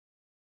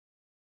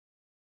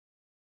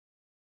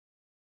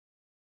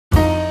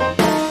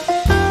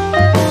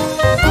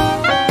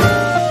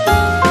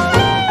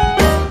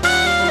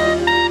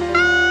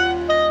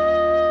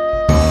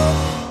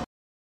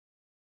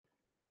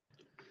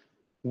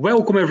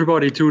Welcome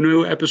everybody to a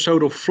new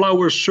episode of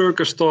Flower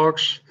Circus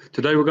Talks.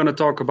 Today we're going to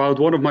talk about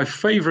one of my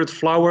favorite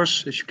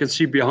flowers, as you can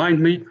see behind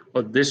me,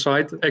 on this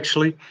side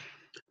actually,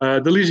 the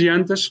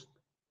Lysianthus.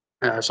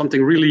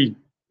 Something really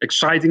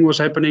exciting was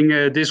happening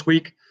this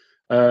week,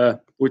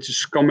 which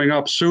is coming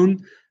up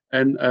soon.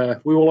 And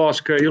we will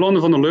ask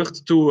Jolande van der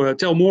Lucht to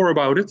tell more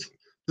about it,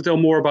 to tell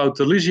more about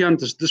the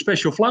Lysianthus, the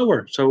special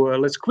flower. So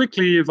let's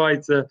quickly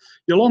invite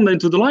Jolande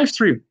into the live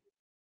stream.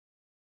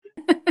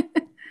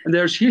 And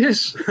there she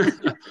is.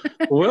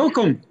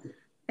 Welcome.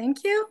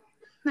 Thank you.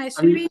 Nice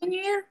to be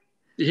here.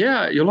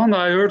 Yeah, Jolande,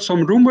 I heard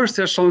some rumors.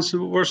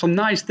 Were some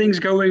nice things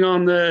going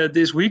on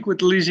this week with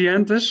the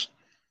Lysianthus.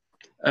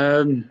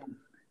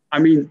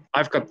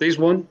 I've got this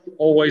one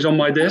always on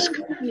my desk.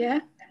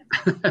 Yeah.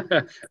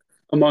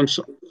 Among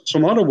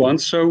some other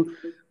ones. So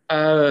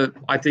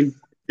I think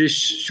this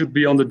should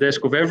be on the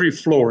desk of every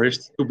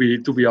florist, to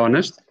be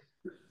honest.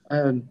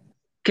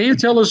 Can you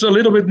tell us a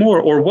little bit more,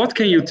 or what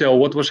can you tell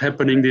what was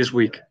happening this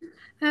week?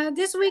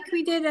 This week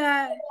we did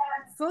a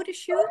photo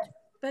shoot,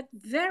 but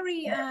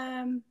very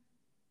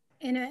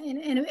in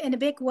a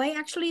big way.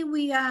 Actually,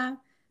 we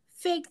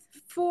faked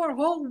 4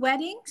 whole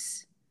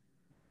weddings,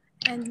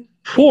 and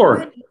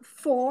 4.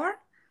 4.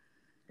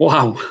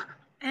 Wow.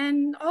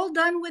 And all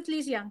done with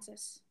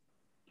Lysianthus.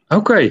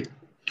 Okay,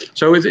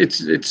 so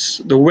it's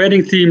the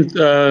wedding themed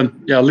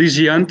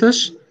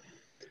Lysianthus.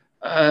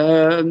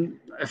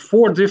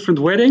 4 different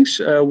weddings.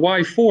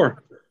 Why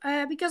 4?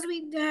 Because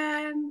we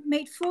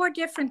made 4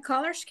 different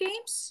color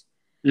schemes.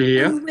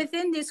 Yeah. And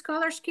within this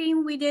color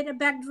scheme, we did a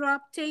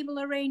backdrop, table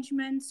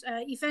arrangements,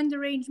 event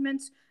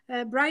arrangements,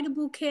 bridal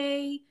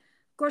bouquet,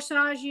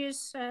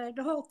 corsages,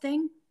 the whole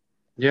thing.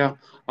 Yeah,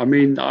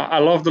 I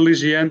love the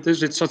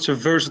Lysianthus. It's such a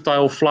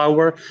versatile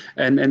flower,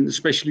 and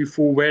especially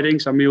for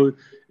weddings.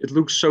 It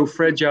looks so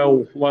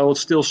fragile while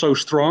it's still so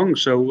strong.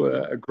 So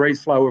a great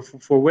flower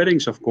for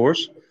weddings, of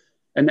course.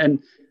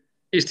 And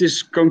is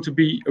this going to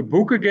be a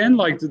book again,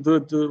 like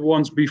the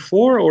ones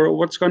before, or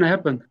what's going to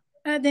happen?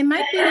 They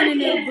might be in a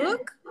new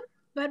book,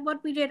 but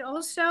what we did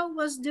also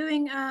was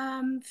doing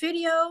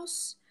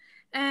videos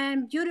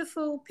and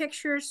beautiful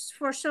pictures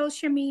for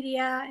social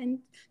media. And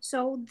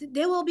so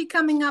they will be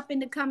coming up in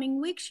the coming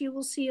weeks. You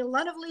will see a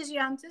lot of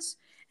Lysianthus,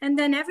 and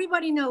then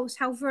everybody knows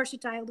how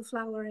versatile the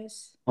flower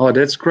is. Oh,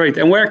 that's great.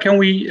 And where can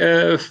we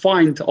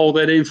find all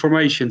that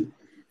information?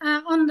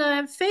 On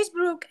the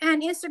Facebook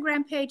and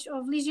Instagram page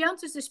of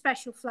Lysianthus, the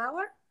special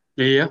flower.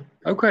 Yeah,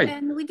 okay.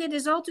 And we did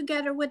this all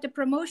together with the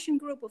promotion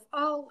group of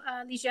all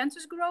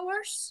Lysianthus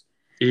growers.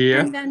 Yeah.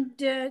 And then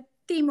the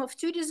team of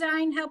 2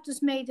 Design helped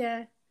us make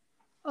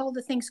all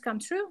the things come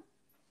true.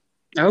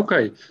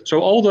 Okay, so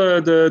all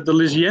the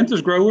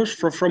Lysianthus growers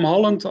from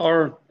Holland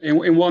are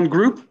in one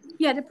group?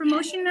 Yeah, the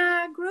promotion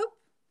group,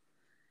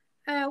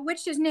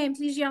 which is named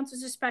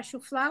Lysianthus, a special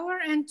flower.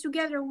 And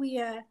together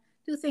we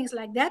do things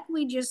like that.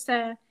 We just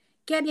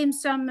get in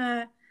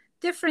some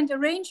different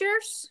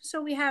arrangers. So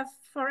we have,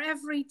 for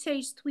every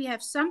taste, we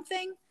have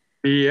something.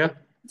 Yeah.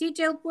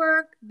 Detailed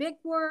work, big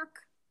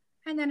work,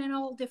 and then in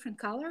all different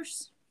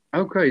colors.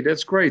 Okay,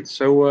 that's great.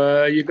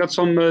 So you got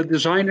some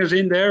designers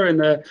in there,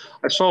 and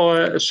I saw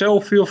a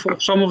selfie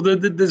of some of the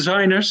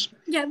designers.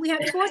 Yeah, we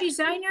had 4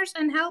 designers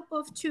and help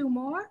of 2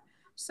 more.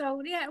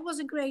 So yeah, it was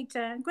a great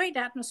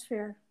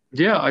atmosphere.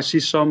 Yeah, I see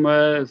some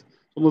of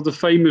the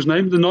famous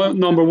names. The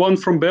number 1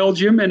 from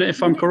Belgium, and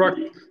if I'm correct,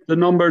 the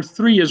number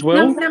 3 as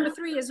well. Number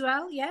 3 as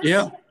well, yes.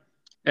 Yeah,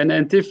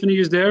 and Tiffany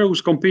is there,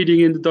 who's competing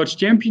in the Dutch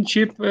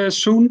Championship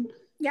soon.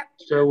 Yeah.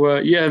 So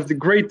you have the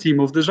great team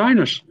of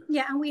designers.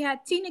 Yeah, and we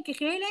had Tineke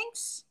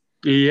Gelings.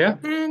 Yeah.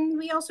 And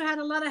we also had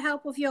a lot of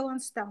help of Johan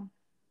Stam.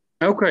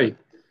 Okay.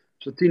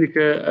 So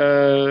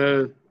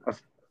Tineke, I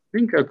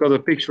think I've got a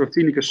picture of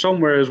Tineke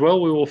somewhere as well.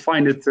 We will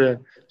find it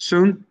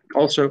soon.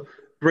 Also,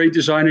 great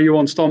designer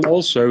Johan Stam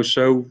also.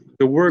 So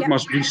the work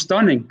must be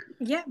stunning.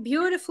 Yeah,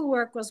 beautiful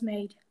work was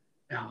made.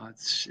 Yeah,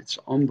 it's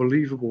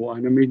unbelievable.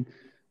 And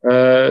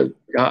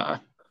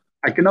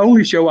I can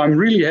only show, I'm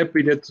really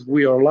happy that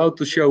we are allowed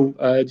to show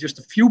just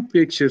a few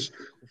pictures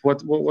of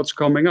what's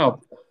coming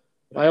up.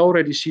 I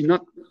already see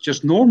not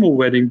just normal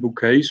wedding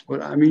bouquets,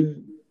 but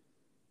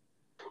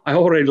I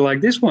already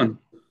like this one,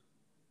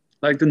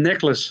 like the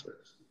necklace.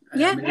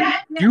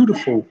 Yeah.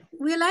 Beautiful.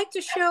 We like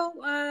to show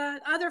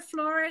other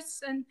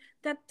florists and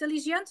that the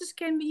Lysianthus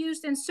can be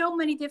used in so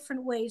many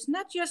different ways,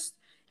 not just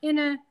in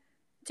a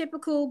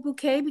typical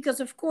bouquet, because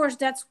of course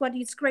that's what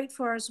it's great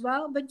for as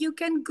well, but you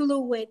can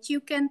glue it, you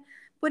can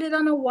put it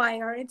on a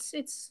wire.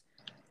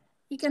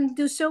 You can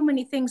do so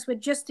many things with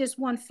just this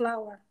one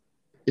flower.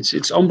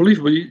 It's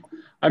unbelievable.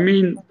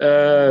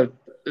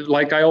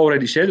 Like I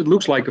already said, it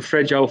looks like a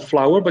fragile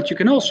flower, but you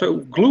can also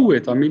glue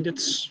it.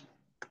 It's...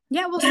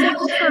 Yeah, we'll stay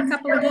on for a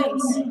couple of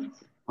days.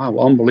 Wow,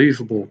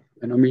 unbelievable.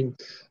 And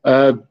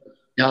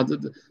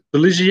the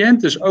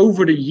Lysianthus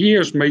over the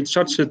years made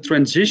such a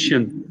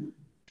transition.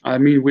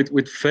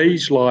 With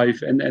phase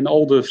life and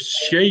all the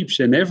shapes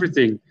and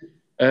everything.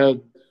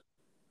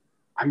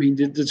 I mean,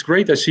 that's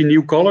great. I see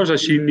new colors, I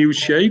see new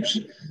shapes.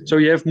 So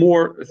you have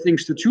more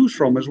things to choose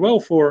from as well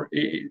for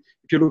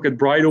if you look at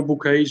bridal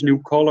bouquets, new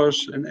colors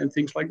and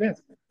things like that.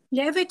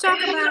 Yeah, if we talk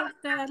about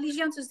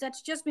Lysianthus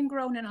that's just been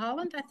grown in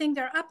Holland, I think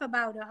they're up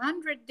about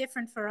 100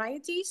 different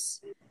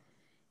varieties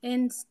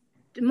in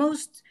the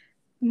most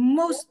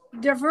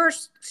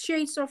diverse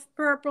shades of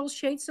purple,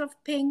 shades of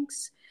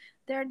pinks.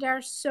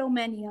 There's so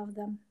many of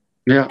them.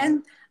 Yeah.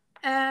 And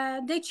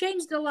they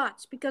changed a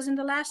lot because in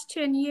the last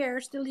 10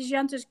 years, the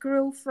Lysianthus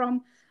grew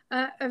from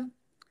a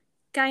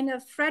kind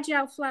of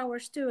fragile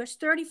flowers to a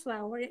sturdy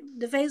flower.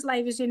 The vase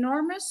life is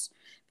enormous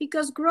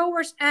because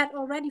growers add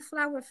already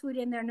flower food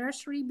in their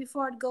nursery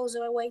before it goes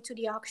away to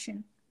the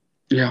auction.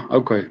 Yeah,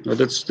 okay. No,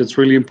 that's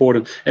really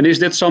important. And is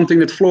that something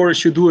that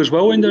florists should do as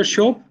well in their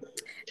shop?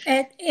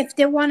 If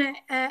they want to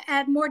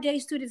add more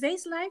days to the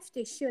vase life,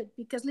 they should,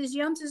 because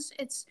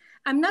Lysianthus,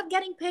 I'm not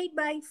getting paid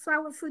by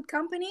flower food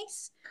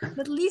companies,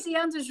 but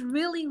Lysianthus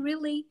really,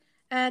 really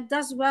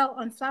does well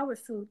on flower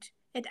food.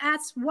 It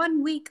adds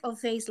 1 week of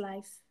vase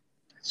life.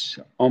 It's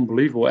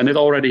unbelievable. And it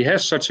already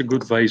has such a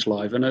good vase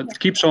life, and it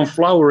keeps on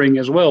flowering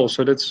as well.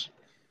 So that's...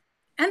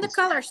 And the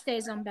color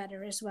stays on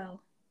better as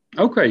well.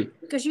 Okay.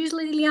 Because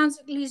usually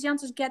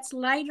Lysianthus gets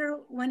lighter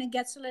when it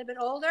gets a little bit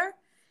older.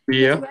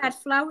 Yeah. If you add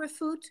flower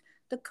food,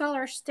 the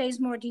color stays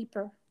more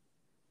deeper.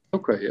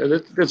 Okay,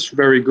 that's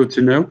very good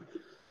to know.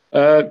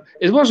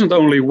 It wasn't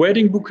only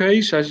wedding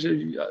bouquets, as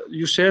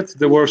you said.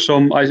 There were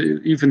some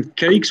even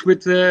cakes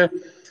with the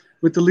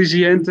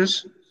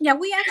Lysianthus. Yeah,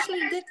 we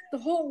actually did the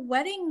whole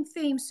wedding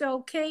theme.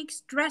 So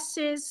cakes,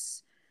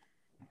 dresses,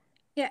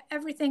 yeah,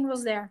 everything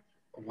was there.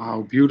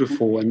 Wow,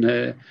 beautiful,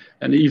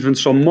 and even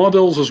some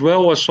models as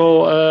well. I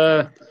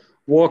saw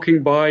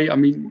walking by. I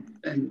mean,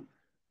 and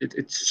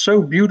it's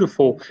so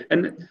beautiful,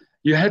 and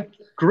you had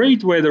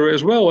great weather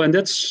as well, and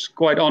that's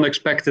quite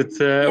unexpected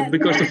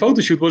because the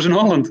photo shoot was in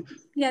Holland.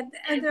 Yeah,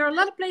 and there are a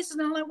lot of places in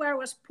Holland where it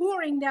was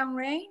pouring down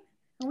rain,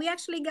 and we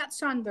actually got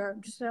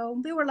sunburned,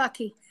 so we were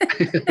lucky.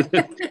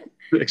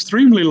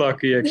 Extremely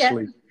lucky,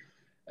 actually. Yeah.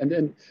 And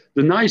then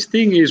the nice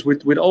thing is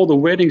with all the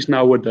weddings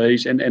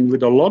nowadays and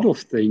with a lot of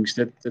things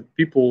that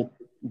people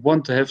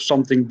want to have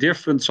something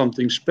different,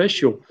 something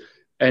special.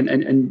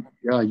 And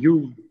yeah,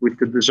 you with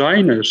the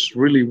designers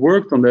really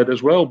worked on that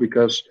as well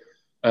because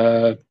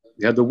the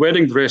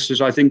wedding dresses,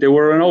 I think they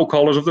were in all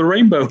colors of the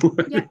rainbow.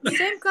 Yeah, the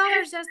same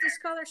colors as the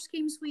color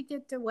schemes we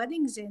did the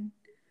weddings in.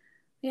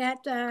 We had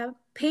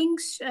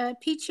pinks,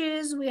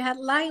 peaches, we had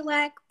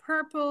lilac,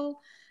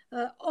 purple,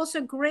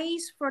 also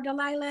grays for the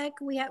lilac.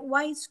 We had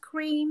whites,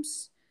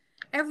 creams.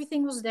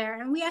 Everything was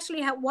there. And we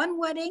actually had one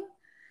wedding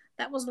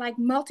that was like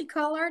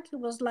multicolored. It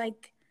was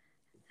like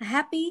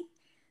happy.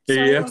 So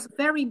it was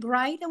very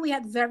bright, and we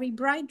had very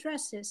bright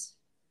dresses.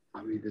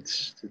 I mean,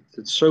 it's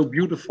so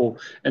beautiful.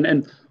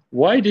 And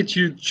why did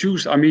you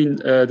choose? I mean,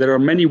 there are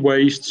many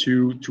ways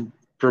to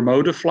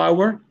promote a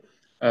flower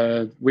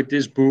with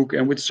this book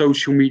and with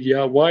social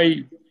media.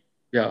 Why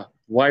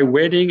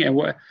wedding, and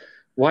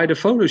why the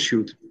photo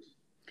shoot?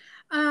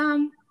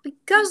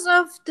 Because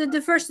of the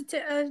diversity,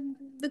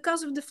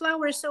 because of the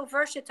flower is so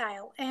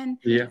versatile, and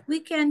we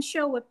can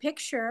show a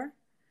picture.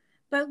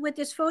 But with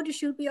this photo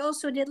shoot, we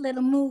also did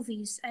little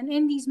movies, and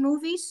in these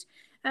movies,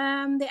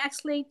 they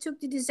actually took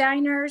the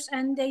designers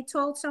and they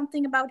told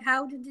something about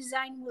how the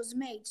design was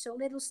made. So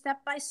little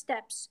step by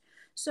steps.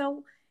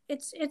 So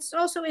it's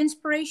also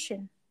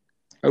inspiration.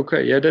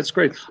 Okay, yeah, that's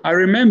great. I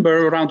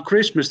remember around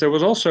Christmas there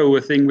was also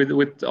a thing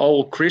with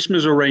all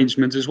Christmas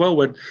arrangements as well,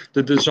 where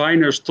the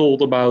designers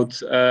told about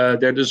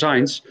their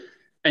designs,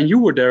 and you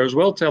were there as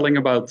well, telling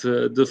about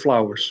the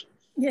flowers.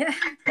 Yeah,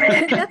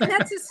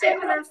 that's a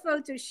similar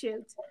photo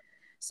shoot.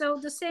 So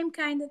the same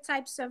kind of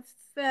types of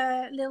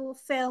little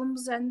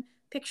films and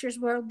pictures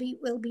will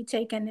be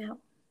taken now.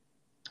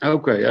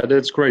 Okay, yeah,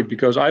 that's great,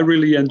 because I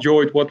really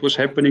enjoyed what was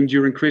happening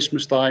during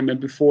Christmas time, and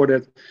before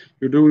that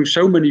you're doing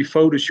so many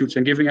photo shoots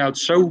and giving out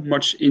so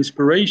much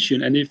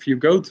inspiration. And if you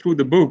go through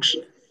the books,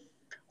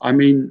 I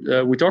mean,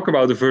 we talk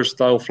about the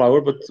versatile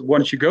flower, but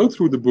once you go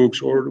through the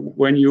books, or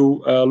when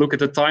you look at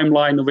the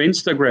timeline of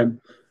Instagram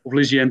of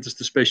Lysianthus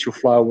the special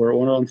flower,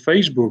 or on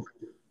Facebook,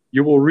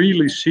 you will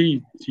really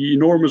see the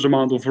enormous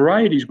amount of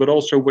varieties, but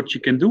also what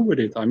you can do with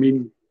it. I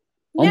mean,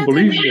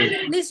 unbelievable.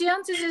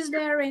 Lysianthus is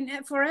there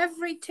for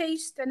every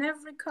taste and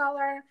every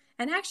color,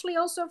 and actually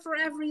also for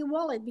every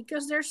wallet,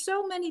 because there's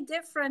so many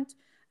different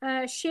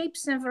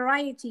shapes and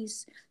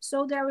varieties.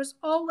 So there is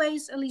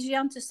always a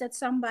Lysianthus that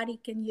somebody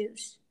can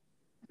use.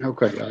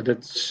 Okay,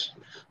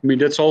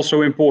 that's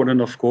also important,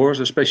 of course,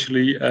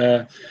 especially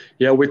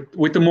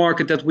with the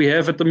market that we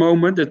have at the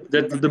moment. That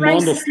the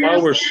demand of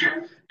flowers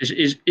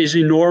is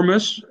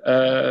enormous.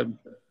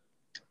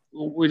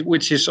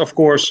 Which is, of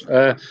course,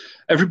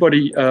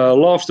 everybody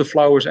loves the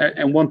flowers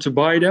and want to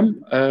buy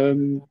them.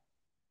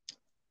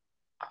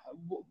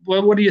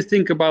 What do you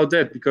think about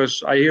that?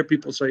 Because I hear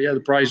people say, the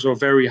prices are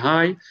very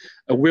high.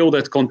 Will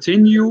that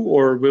continue,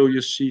 or will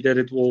you see that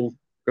it will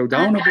go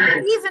down a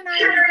bit? Even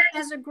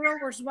as a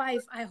grower's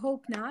wife, I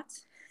hope not.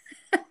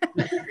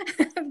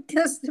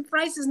 Because the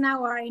prices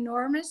now are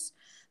enormous.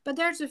 but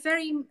there's a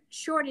very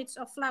shortage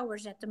of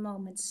flowers at the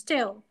moment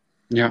still.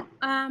 Yeah.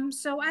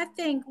 So I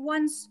think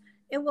once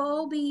it will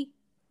all be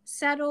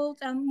settled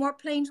and more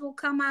planes will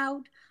come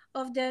out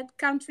of the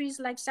countries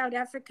like South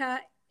Africa,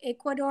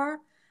 Ecuador,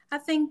 I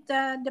think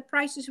the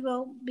prices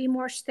will be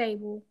more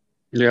stable.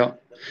 Yeah,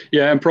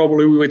 yeah, and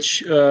probably with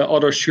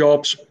other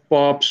shops,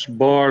 pubs,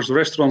 bars,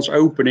 restaurants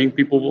opening,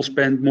 people will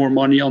spend more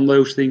money on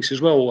those things as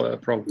well,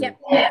 probably. Yep,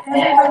 yeah.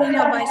 Everybody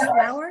now buys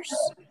flowers,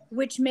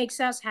 which makes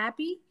us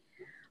happy.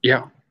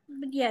 Yeah,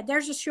 But yeah,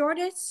 there's a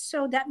shortage,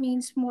 so that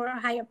means more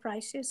higher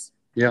prices.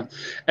 yeah,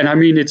 and I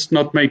mean it's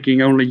not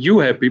making only you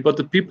happy, but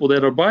the people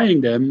that are buying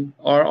them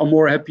are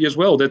more happy as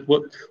well. That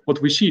what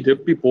we see,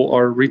 that people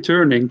are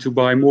returning to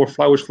buy more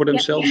flowers for Yep.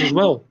 themselves as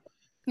well.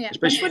 Yeah, but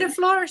for Especially, the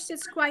florists,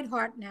 it's quite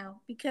hard now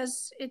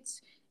because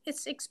it's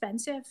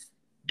expensive.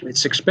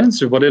 it's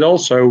expensive, but it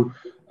also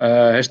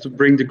has to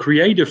bring the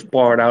creative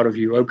part out of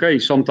you. Okay,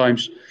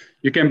 sometimes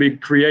you can be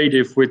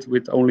creative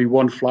with only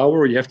one flower,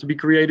 or you have to be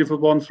creative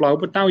with one flower,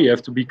 but now you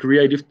have to be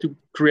creative to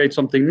create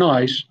something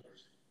nice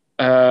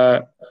uh,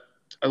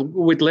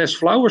 with less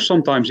flowers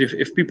sometimes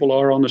if people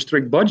are on a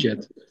strict budget.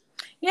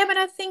 Yeah, but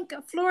I think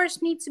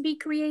florists need to be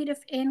creative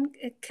in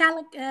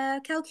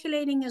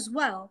calculating as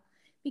well.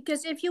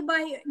 Because if you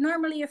buy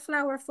normally a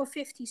flower for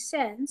 50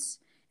 cents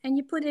and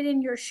you put it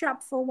in your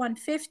shop for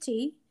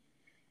 150,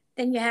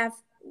 then you have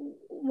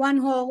one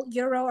whole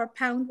euro or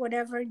pound,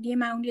 whatever the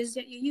amount is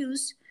that you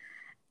use,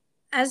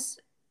 as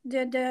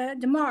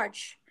the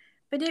marge.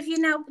 But if you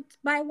now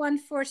buy one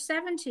for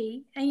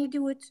 70 and you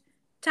do it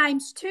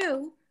times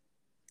two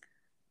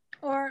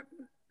or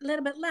a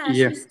little bit less,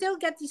 Yeah, you still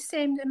get the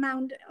same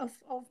amount of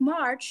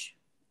marge,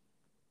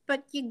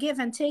 but you give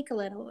and take a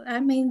little. I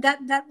mean,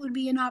 that would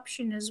be an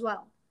option as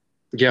well.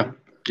 yeah,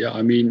 yeah.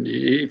 I mean,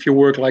 if you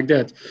work like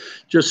that,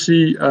 just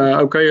see.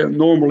 Okay,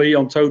 normally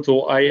on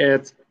total I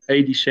add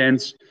 80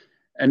 cents,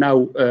 and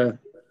now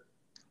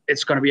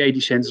it's going to be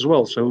 80 cents as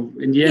well. So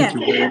in the end, Yeah, you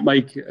will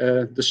make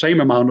the same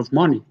amount of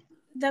money.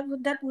 that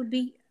would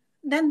be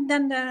then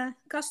the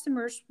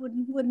customers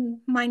wouldn't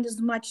mind as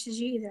much as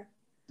you either.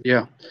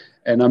 Yeah,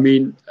 and I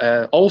mean,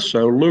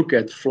 also look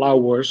at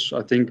flowers.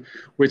 I think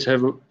which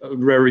have a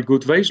very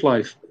good vase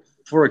life.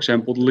 For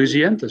example, the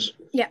Lysianthus.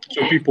 Yeah,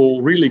 So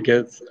people really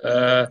get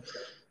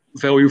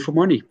value for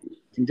money.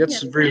 I think yeah.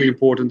 that's really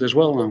important as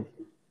well now.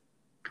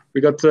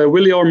 We got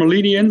Willie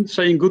Armelidian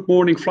saying good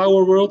morning,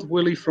 Flower World.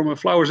 Willie from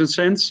Flowers and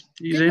Scents.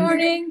 He's Good in.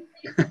 morning.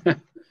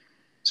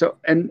 So,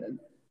 and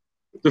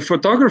the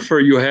photographer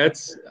you had,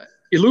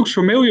 it looks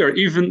familiar.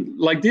 Even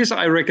like this,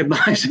 I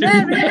recognize Yeah,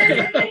 him.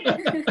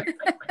 really.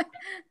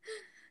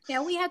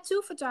 Yeah, we had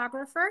two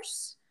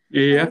photographers.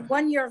 Yeah.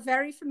 One you're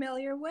very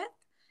familiar with,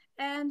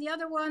 and the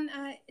other one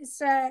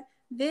is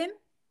Wim.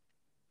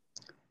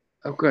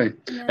 Okay.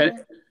 And,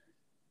 And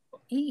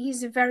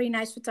he's a very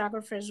nice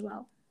photographer as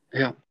well.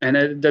 yeah,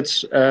 and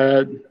that's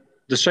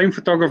the same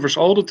photographers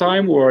all the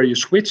time, or are you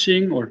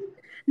switching? Or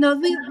No,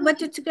 but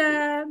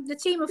the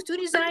team of Two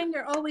Design,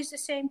 they're always the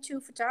same two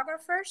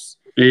photographers.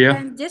 yeah,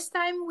 And this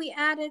time we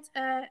added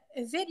a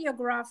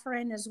videographer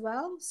in as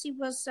well. She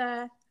was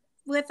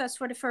with us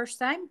for the first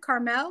time,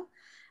 Carmel,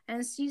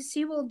 and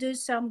she will do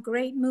some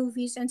great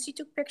movies, and she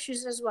took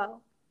pictures as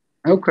well.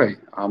 okay.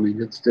 I mean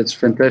that's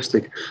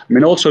fantastic. I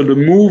mean also the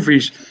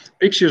movies,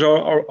 pictures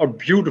are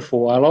beautiful.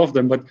 I love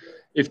them, but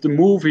if the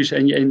movies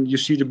and you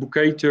see the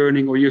bouquet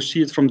turning or you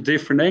see it from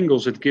different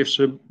angles, it gives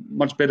a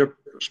much better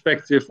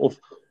perspective of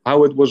how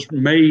it was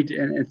made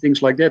and things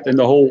like that, and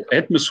the whole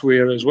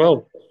atmosphere as well.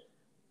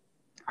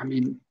 I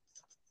mean,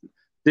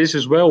 this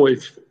as well.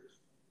 If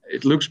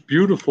it looks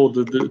beautiful,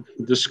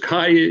 the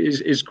sky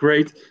is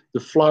great.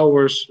 The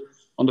flowers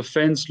on the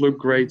fence look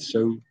great. So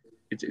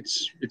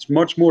it's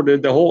much more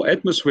the whole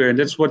atmosphere, and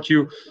that's what you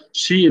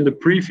see in the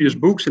previous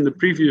books and the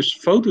previous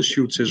photo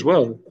shoots as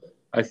well.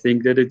 I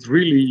think that it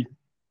really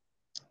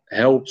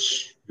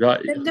helps.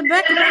 Right? The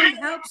background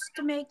helps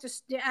to make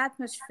the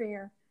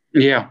atmosphere.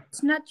 Yeah,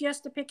 It's not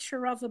just a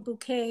picture of a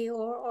bouquet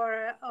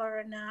or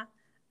a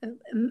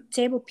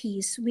table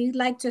piece. We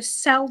like to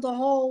sell the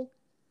whole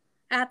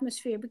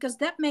atmosphere because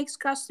that makes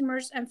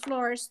customers and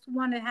florists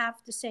want to have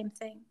the same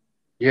thing.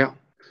 yeah.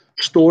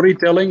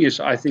 Storytelling is,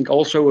 I think,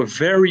 also a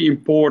very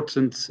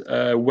important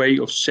way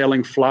of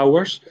selling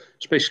flowers,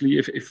 especially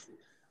if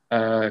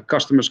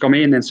customers come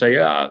in and say,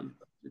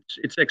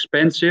 it's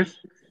expensive.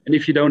 And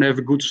if you don't have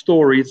a good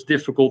story, it's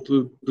difficult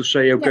to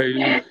say, Yeah.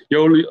 okay, you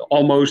only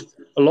almost,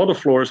 a lot of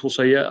florists will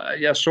say,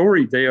 yeah,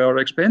 sorry, they are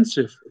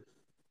expensive.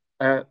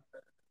 Uh,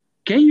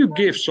 can you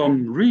give some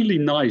really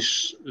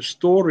nice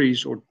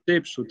stories or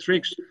tips or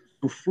tricks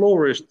to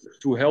florists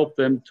to help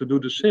them to do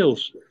the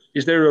sales?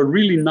 Is there a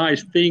really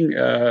nice thing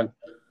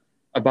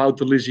about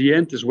the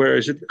Lysianthus? Where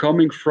is it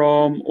coming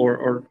from,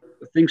 or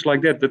things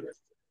like that that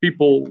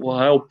people will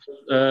help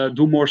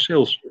do more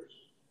sales?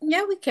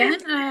 Yeah, we can.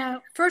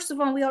 First of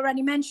all, we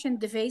already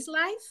mentioned the vase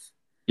life.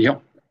 Yeah,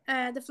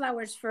 The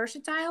flower is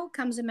versatile,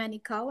 comes in many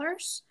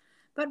colors.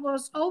 But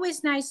what's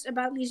always nice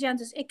about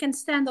Lysianthus, it can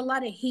stand a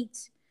lot of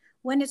heat.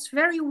 When it's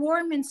very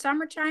warm in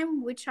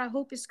summertime, which I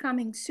hope is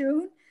coming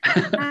soon,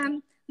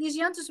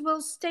 Lysianthus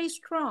will stay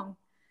strong.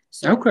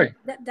 So Okay.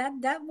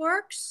 that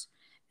works.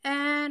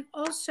 And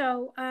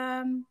also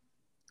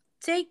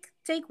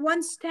take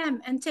one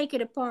stem and take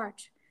it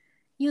apart.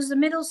 Use the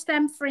middle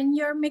stem for in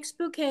your mixed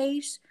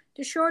bouquets,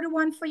 the shorter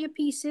one for your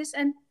pieces,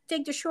 and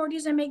take the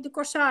shorties and make the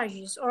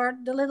corsages or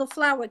the little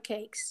flower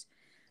cakes.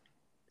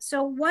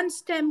 So one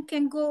stem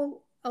can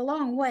go a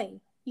long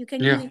way. You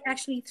can use Yeah. it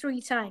actually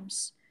 3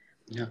 times.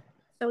 Yeah.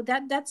 So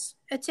that's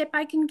a tip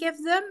I can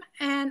give them.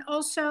 And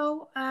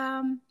also,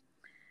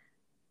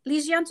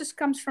 Lysianthus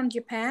comes from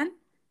Japan.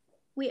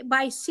 We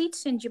buy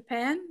seeds in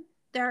Japan.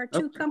 There are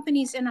 2 Okay.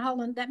 companies in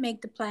Holland that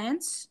make the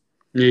plants.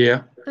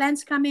 Yeah.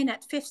 Plants come in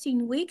at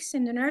 15 weeks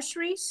in the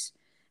nurseries,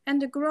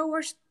 and the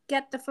growers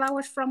get the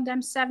flowers from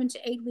them 7 to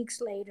 8 weeks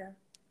later.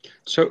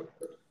 So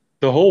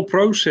the whole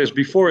process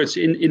before it's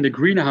in the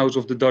greenhouse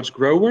of the Dutch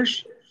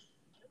growers,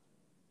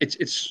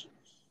 it's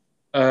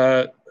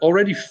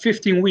already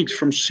 15 weeks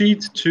from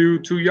seed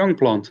to young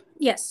plant.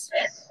 Yes.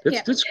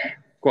 That's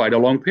quite a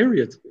long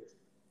period.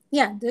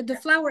 Yeah, the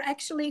flower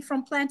actually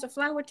from plant to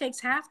flower takes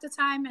half the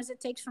time as it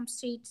takes from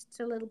seed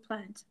to little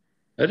plant.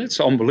 That's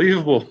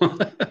unbelievable.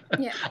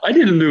 Yeah. I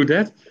didn't know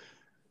that.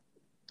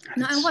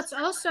 Now, and what's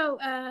also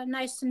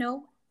nice to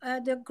know,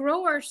 the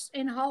growers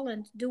in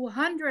Holland do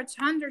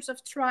hundreds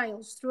of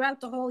trials throughout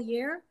the whole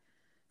year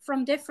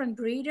from different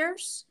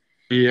breeders.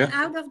 Yeah. And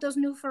out of those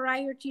new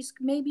varieties,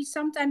 maybe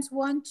sometimes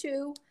 1,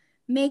 2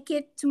 make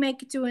it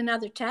to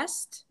another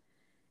test.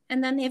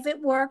 And then if it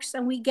works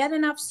and we get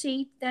enough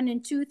seed, then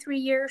in 2, 3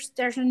 years,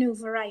 there's a new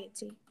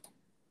variety.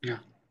 Yeah.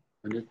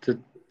 And it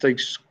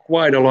takes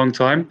quite a long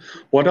time.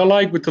 What I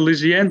like with the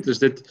Lysianthus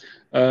that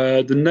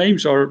the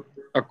names are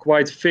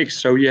quite fixed.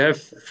 So you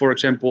have, for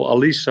example,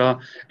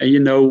 Alisa, and you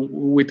know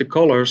with the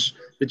colors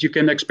that you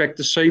can expect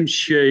the same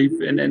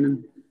shape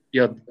and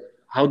yeah,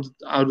 how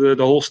the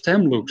whole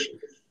stem looks,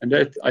 and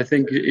that I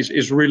think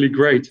is really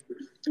great.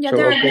 Yeah, So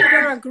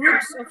there are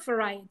groups of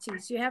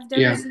varieties. You have the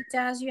yeah,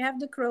 Rositas, you have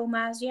the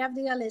Chromas, you have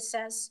the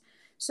Alissas.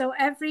 So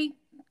every,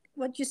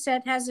 what you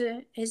said, has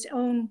his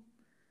own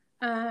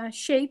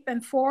shape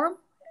and form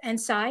and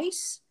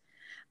size.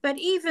 But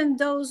even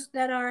those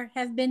that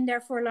have been there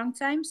for a long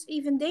time,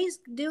 even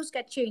those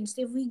get changed.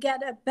 If we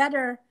get a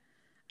better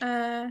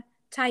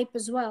type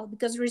as well,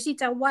 because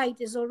Rosita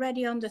White is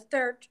already on the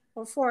 3rd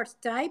or 4th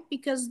type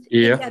because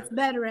yeah. it gets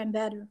better and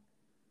better.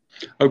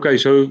 Okay,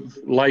 so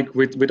like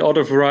with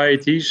other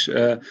varieties,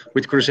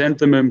 with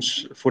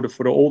chrysanthemums for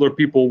the older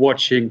people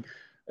watching,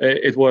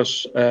 it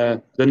was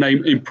the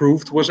name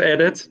improved was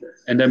added,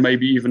 and then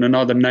maybe even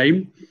another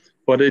name,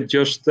 but it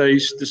just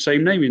stays the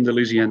same name in the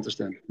Lysianthus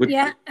then.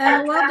 Yeah,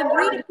 well, the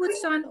breeder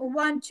puts on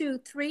 1, 2,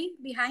 3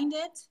 behind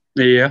it.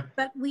 Yeah.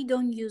 But we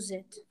don't use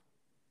it.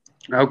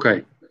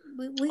 Okay.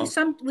 We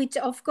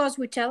of course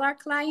we tell our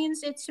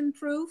clients it's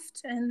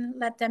improved and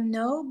let them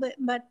know,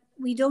 but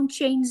we don't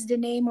change the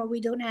name or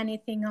we don't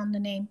anything on the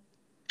name.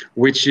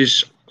 Which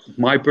is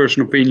my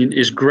personal opinion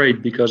is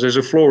great, because as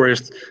a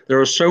florist there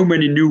are so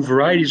many new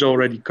varieties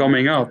already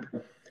coming up,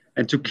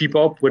 and to keep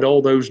up with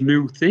all those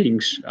new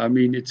things, I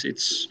mean it's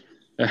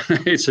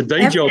it's a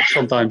day job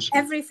sometimes.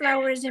 Every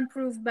flower is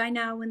improved by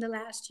now in the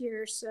last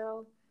year,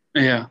 so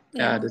yeah,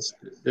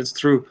 that's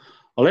true.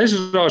 Les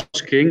is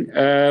asking,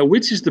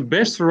 which is the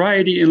best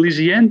variety in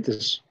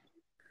Lysianthus?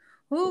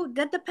 Oh,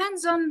 that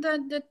depends on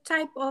the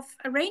type of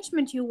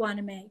arrangement you want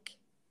to make.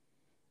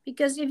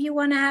 Because if you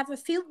want to have a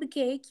field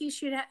bouquet, you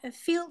should have a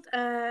field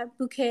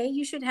bouquet.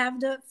 You should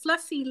have the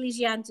fluffy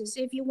Lysianthus.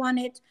 If you want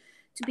it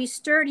to be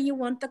sturdy, you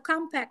want the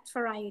compact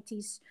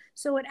varieties.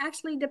 So it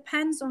actually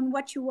depends on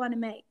what you want to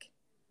make.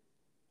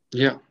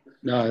 Yeah,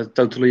 no, I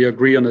totally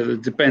agree on it.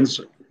 It depends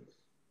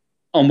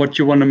on what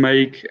you want to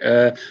make,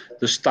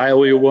 the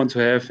style you want to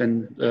have,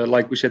 and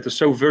like we said, it's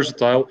so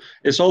versatile.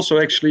 It's also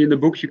actually in the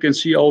book you can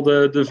see all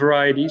the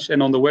varieties,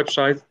 and on the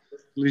website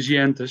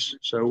Lysianthus.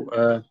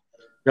 So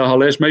yeah,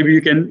 Hales, maybe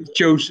you can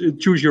choose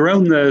your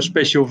own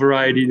special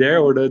variety there,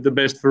 or the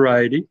best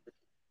variety.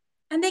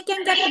 And they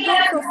can get the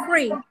book for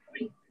free.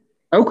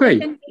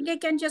 Okay. They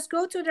can just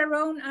go to their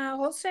own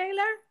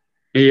wholesaler.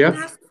 Yeah.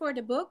 And ask for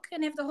the book,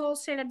 and if the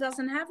wholesaler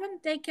doesn't have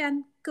it, they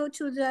can go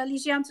to the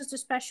Lysianthus, the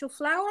special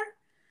flower,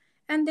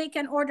 and they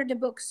can order the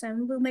books,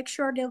 and we'll make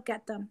sure they'll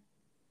get them.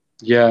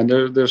 Yeah, and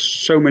there's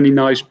so many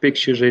nice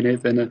pictures in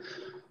it, and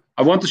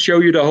I want to show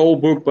you the whole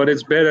book, but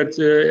it's better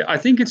I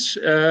think it's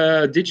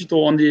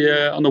digital on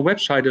the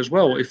website as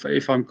well,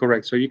 if I'm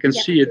correct, so you can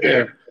see it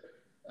there.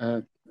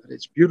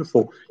 It's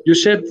beautiful. You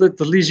said that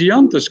the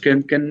Lysianthus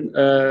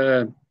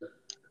can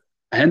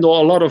handle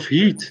a lot of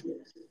heat.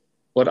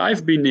 But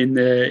I've been in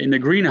the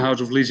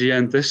greenhouse of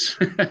Lysianthus.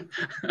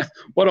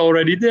 But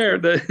already there,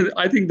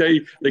 I think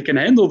they can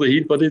handle the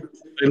heat, but they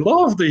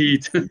love the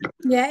heat.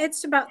 Yeah,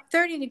 it's about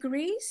 30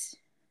 degrees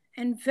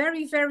and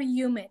very, very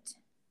humid.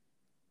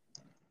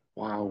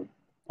 Wow,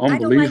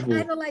 unbelievable.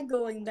 I don't like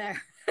going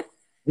there.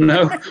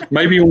 No,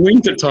 maybe in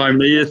winter time,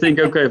 you think,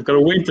 okay, I've got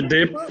a winter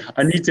dip.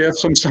 I need to have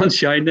some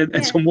sunshine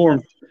and some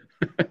warmth.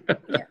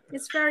 Yeah,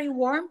 it's very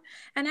warm.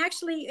 And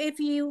actually, if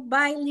you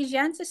buy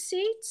Lysianthus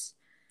seeds,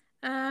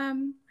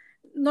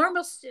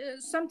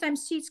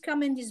 sometimes seeds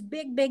come in these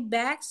big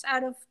bags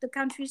out of the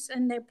countries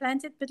and they're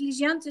planted, but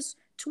Lysianthus,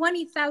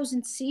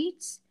 20,000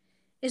 seeds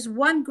is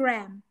 1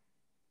 gram.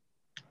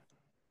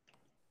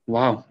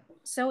 Wow.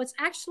 So it's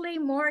actually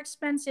more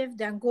expensive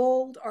than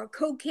gold or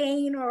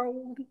cocaine or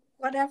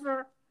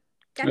whatever.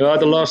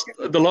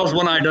 The last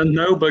one I don't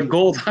know, but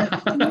gold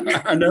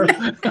I know.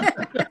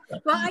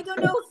 Well, I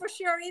don't know for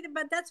sure either,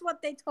 but that's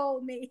what they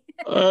told me.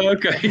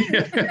 Okay.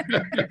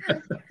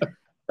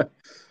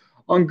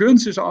 On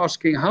Guns is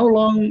asking, how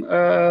long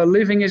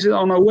living is it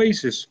on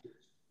Oasis?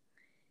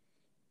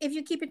 If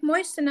you keep it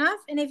moist enough,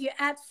 and if you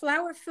add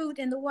flower food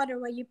in the water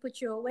where you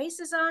put your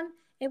Oasis on,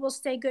 it will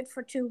stay good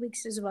for 2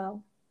 weeks as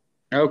well.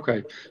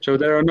 Okay, so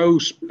there are no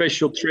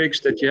special tricks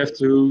that you have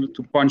to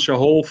punch a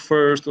hole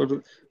first or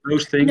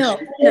those things? No.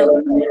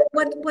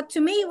 What to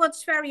me,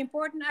 what's very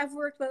important, I've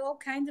worked with all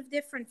kinds of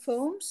different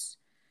foams,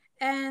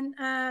 and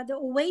the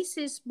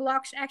Oasis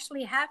blocks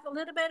actually have a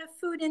little bit of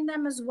food in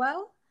them as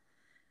well.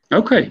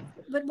 Okay.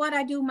 But what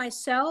I do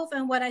myself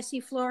and what I see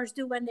florists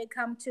do when they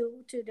come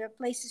to the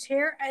places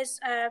here is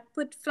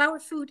put flower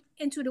food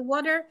into the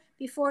water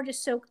before they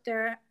soak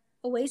their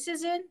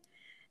Oasis in,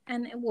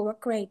 and it will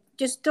work great.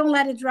 Just don't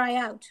let it dry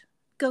out,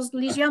 because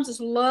Lysianthus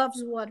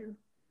loves water.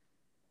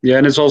 Yeah,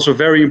 and it's also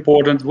very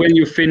important when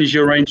you finish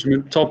your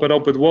arrangement, top it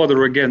up with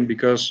water again,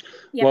 because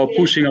while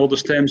pushing all the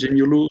stems in,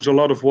 you lose a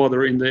lot of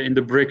water in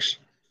the bricks.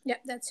 Yeah,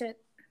 that's it.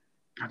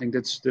 I think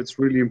that's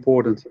really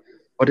important.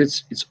 But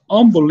it's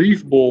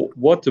unbelievable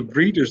what the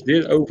breeders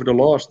did over the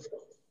last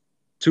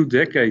 2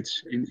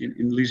 decades in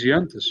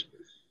Lysianthus.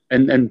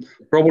 And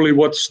probably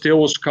what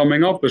still is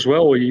coming up as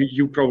well.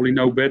 You probably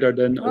know better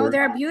than. Oh,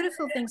 there are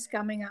beautiful things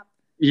coming up.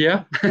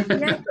 Yeah.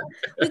 Yeah.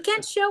 We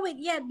can't show it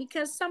yet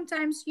because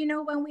sometimes,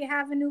 when we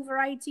have a new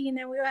variety and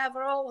then we have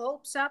our all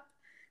hopes up,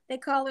 they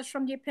call us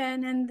from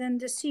Japan and then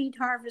the seed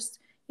harvest,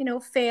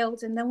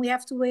 failed. And then we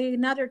have to wait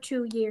another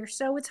 2 years.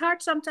 So it's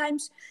hard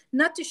sometimes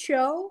not to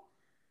show,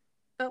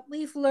 but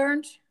we've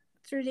learned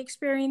through the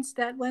experience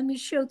that when we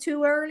show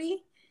too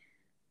early,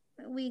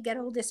 we get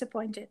all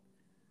disappointed.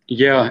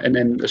 Yeah, and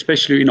then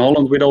especially in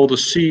Holland with all the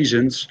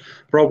seasons,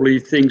 probably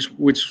things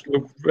which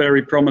look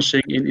very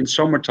promising in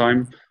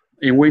summertime,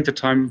 in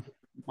wintertime,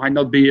 might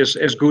not be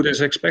as good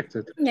as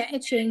expected. Yeah,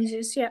 it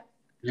changes, yeah.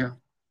 Yeah.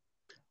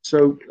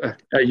 So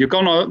you're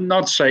gonna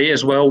not say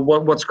as well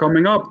what's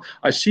coming up.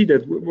 I see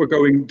that we're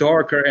going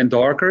darker and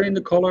darker in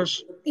the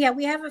colors. Yeah,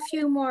 we have a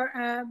few more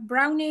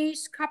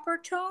brownish copper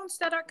tones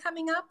that are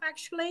coming up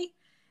actually,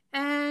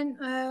 and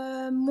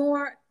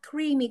more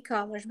creamy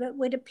colors, but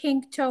with a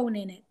pink tone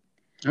in it.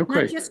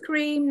 Okay. Not just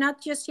cream,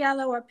 not just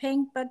yellow or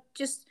pink, but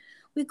just,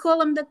 we call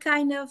them the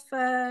kind of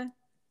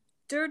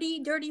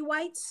dirty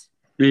whites.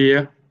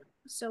 Yeah.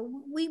 So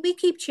we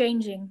keep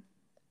changing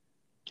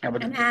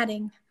and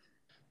adding.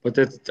 But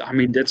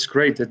that's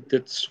great.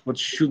 That's what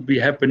should be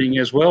happening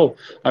as well.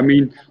 I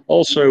mean,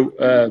 also,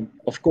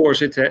 of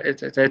course, it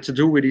had to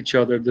do with each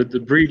other. The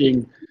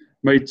breeding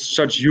made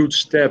such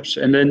huge steps,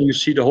 and then you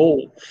see the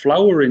whole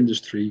flower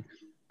industry.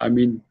 I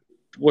mean,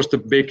 it was the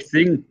big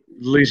thing,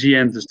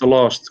 Lysianthus, the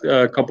last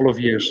couple of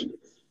years.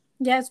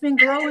 Yeah, it's been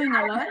growing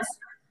a lot,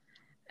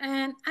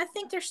 and I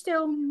think there's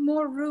still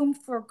more room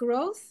for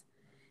growth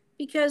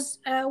because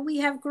we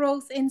have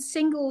growth in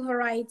single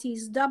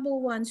varieties, double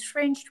ones,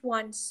 fringed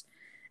ones.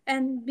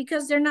 And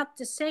because they're not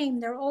the same,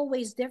 they're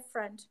always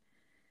different.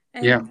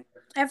 And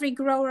every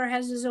grower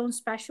has his own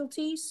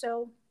specialty.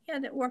 So, yeah,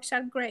 that works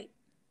out great.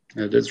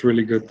 Yeah, that's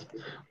really good.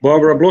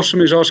 Barbara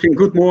Blossom is asking,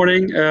 good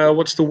morning.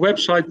 What's the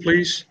website,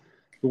 please?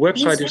 The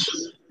website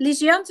is...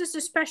 Lysianthus,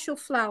 a special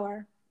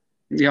flower.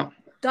 Yeah.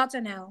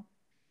 .nl.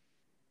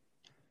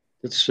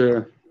 That's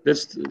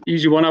the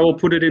easy one. I will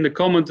put it in the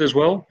comment as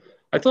well.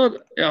 I thought,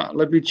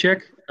 let me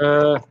check.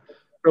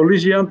 So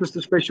Lysianthus,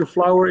 the special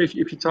flower, if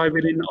you type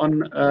it in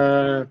on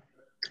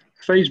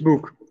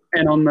Facebook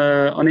and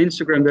on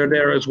Instagram, they're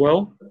there as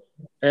well.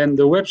 And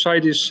the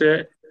website is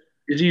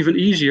even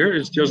easier.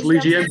 It's just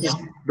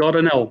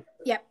lysianthus.nl.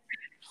 Yep.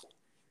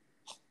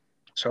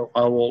 So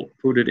I will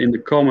put it in the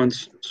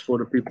comments for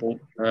the people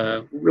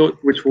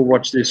which will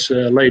watch this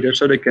later,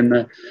 so they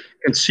can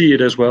see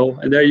it as well.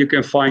 And there you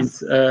can find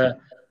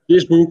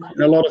this book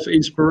and a lot of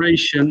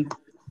inspiration.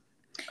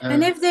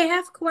 And if they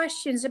have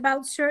questions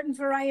about certain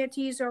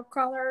varieties or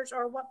colors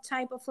or what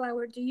type of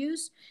flower to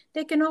use,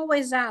 they can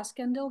always ask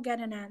and they'll get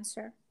an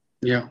answer.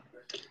 Yeah.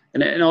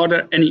 And are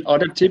there any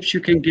other tips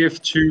you can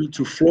give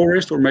to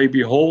florists or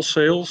maybe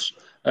wholesales?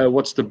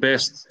 What's the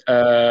best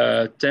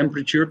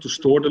temperature to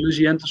store the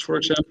Lysianthus, for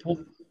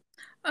example?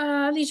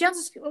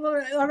 Lysianthus,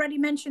 already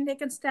mentioned, they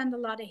can stand a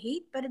lot of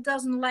heat, but it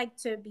doesn't like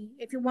to be.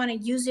 If you want to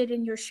use it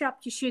in your shop,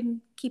 you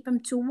shouldn't keep them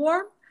too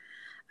warm.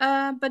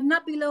 But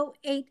not below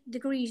 8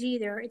 degrees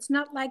either. It's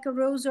not like a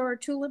rose or a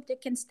tulip that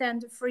can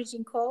stand the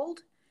freezing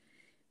cold.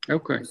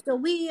 Okay. So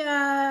we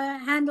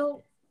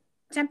handle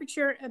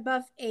temperature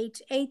above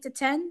 8 to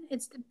 10.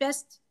 It's the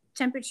best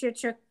temperature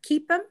to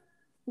keep them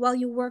while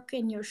you work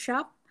in your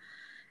shop.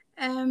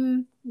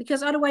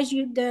 Because otherwise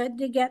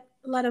they get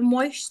a lot of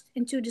moisture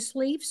into the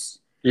sleeves.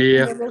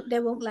 Yeah. They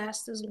won't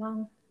last as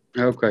long.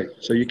 Okay,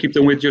 so you keep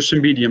them with your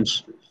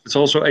mediums. It's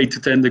also 8 to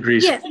 10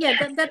 degrees. Yeah,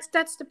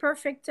 that's the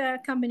perfect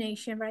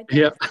combination right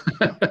there.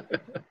 Yeah,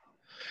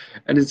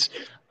 and it's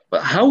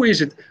but how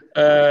is it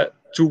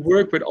to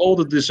work with all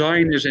the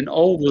designers and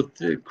all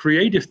the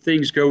creative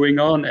things going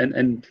on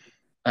and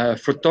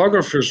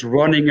photographers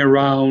running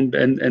around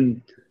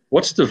and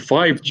what's the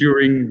vibe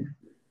during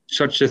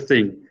such a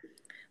thing?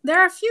 There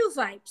are a few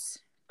vibes.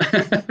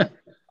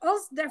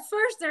 Also,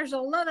 there's a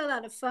lot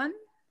of fun,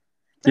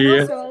 but Yeah,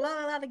 also a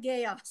lot of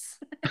chaos.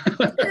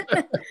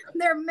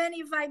 There are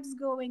many vibes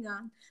going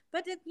on,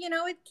 but it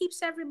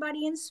keeps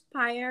everybody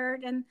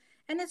inspired, and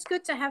it's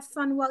good to have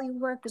fun while you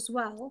work as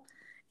well.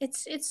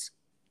 It's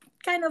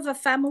kind of a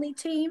family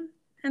team,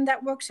 and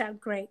that works out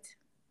great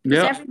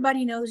because yeah,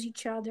 everybody knows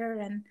each other,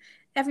 and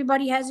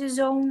everybody has his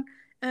own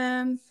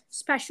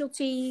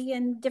specialty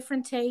and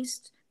different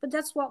taste. But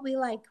that's what we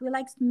like. We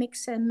like to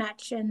mix and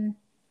match and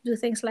do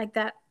things like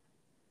that.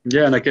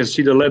 yeah. And I can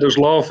see the letters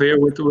love here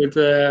with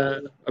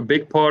a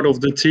big part of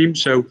the team.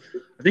 So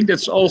I think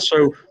that's also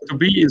to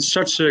be in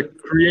such a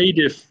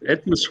creative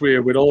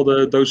atmosphere with all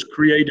those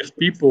creative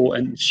people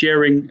and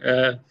sharing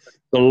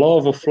the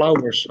love of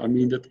flowers. I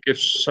mean, that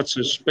gives such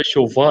a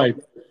special vibe.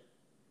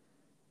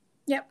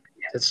 Yep.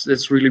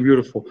 That's really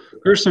beautiful.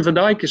 Kirsten van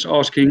Dijk is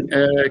asking,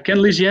 can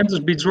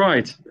Lysianthus be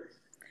dried?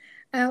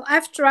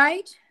 I've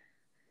tried,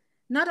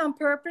 not on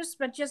purpose,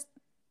 but just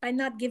by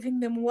not giving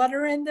them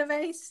water in the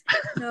vase.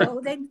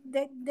 No,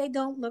 they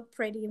don't look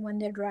pretty when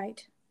they're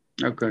dried.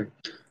 Okay.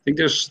 I think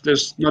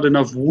there's not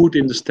enough wood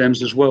in the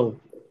stems as well.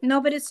 No,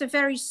 but it's a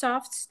very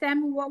soft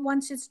stem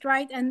once it's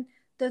dried, and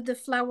the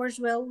flowers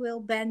will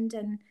bend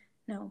and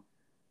no.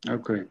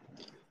 Okay.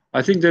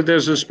 I think that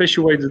there's a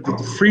special way that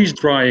the freeze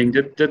drying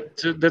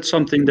that's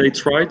something they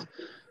tried,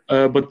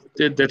 but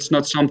that's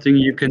not something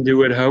you can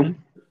do at home.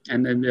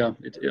 And yeah,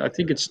 I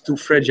think it's too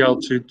fragile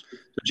to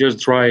just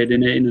dry it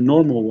in a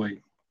normal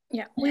way.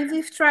 Yeah,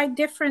 we've tried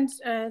different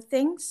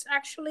things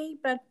actually,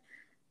 but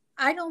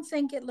I don't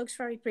think it looks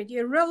very pretty.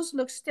 A rose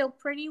looks still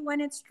pretty when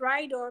it's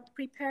dried or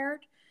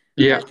prepared,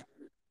 Yeah, but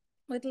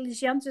with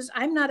Lysianthus,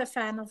 I'm not a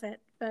fan of it.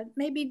 But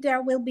maybe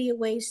there will be a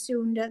way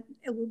soon that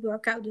it will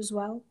work out as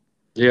well.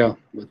 yeah,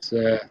 but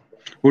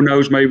who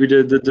knows? Maybe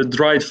the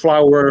dried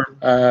flower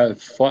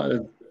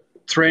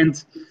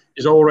trend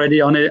is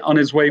already on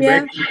its way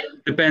back. Yeah,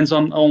 Depends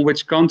on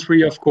which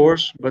country, of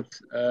course. But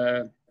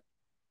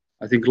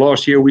I think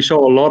last year we saw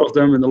a lot of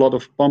them and a lot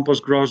of pampas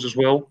grass as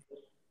well.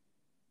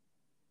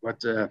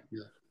 But yeah.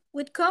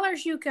 with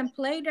colors you can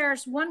play.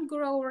 There's one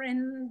grower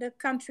in the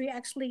country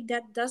actually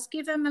that does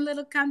give them a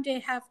little count. They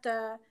have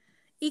the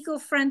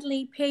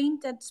eco-friendly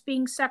paint that's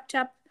being sucked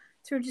up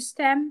through the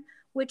stem,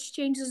 which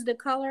changes the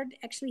color. They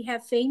actually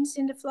have veins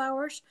in the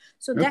flowers,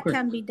 so that Okay.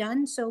 can be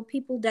done. So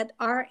people that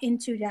are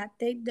into that,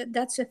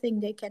 that's a thing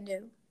they can do.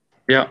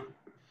 Yeah,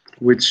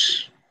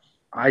 which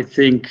I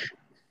think,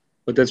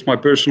 but that's my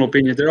personal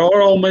opinion. There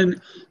are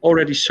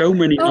already so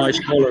many Oh, nice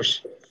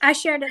colors. I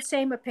share that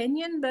same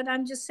opinion, but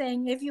I'm just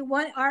saying if you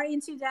are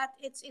into that,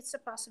 it's a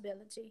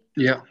possibility.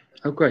 Yeah.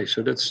 Okay.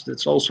 So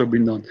that's also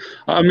been done.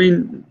 I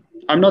mean,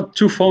 I'm not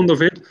too fond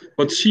of it,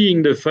 but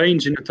seeing the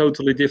veins in a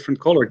totally different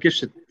color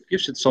gives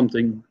it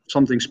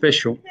something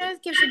special. Yeah,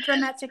 it gives a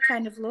dramatic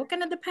kind of look,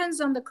 and it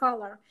depends on the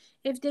color.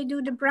 If they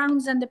do the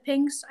browns and the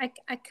pinks,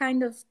 I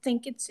kind of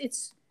think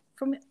it's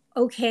from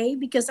okay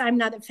because I'm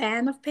not a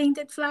fan of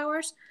painted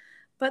flowers,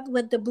 but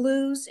with the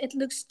blues, it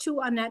looks too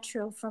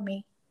unnatural for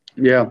me.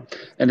 Yeah,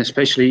 and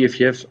especially if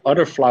you have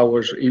other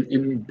flowers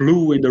in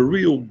blue, in the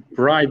real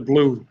bright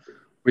blue,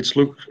 which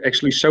look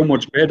actually so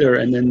much better,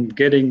 and then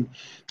getting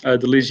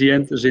the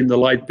Lysianthus in the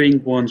light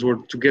pink ones, or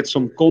to get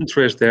some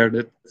contrast there.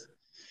 That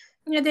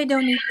Yeah, they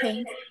don't need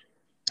paint.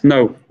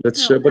 no,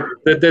 that's No, but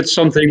that's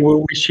something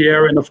we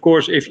share. And of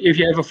course, if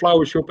you have a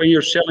flower shop and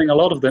you're selling a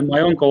lot of them,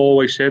 my uncle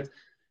always said,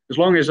 as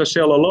long as I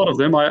sell a lot of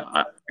them,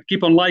 I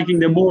keep on liking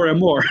them more and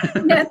more.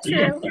 yeah,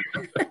 true.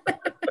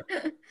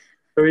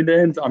 So in the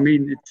end, I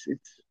mean, it's It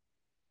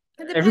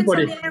depends on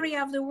everybody. the area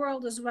of the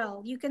world as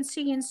well. You can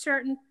see in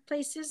certain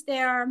places they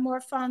are more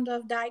fond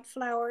of dyed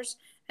flowers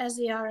as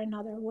they are in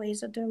other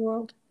ways of the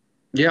world.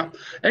 Yeah,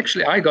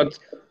 actually, I got.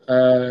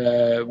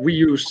 We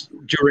use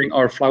during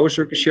our flower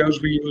circus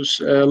shows. We use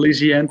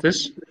Lysianthus,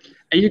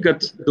 and you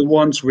got the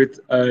ones with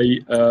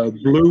a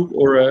blue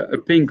or a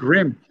pink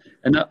rim.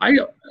 And I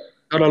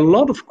got a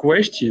lot of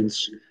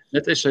questions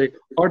that they say,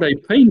 "Are they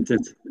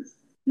painted?"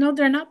 No,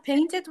 they're not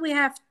painted. We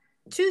have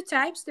two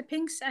types, the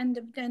pinks and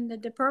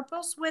the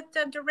purples with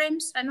the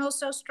rims and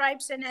also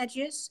stripes and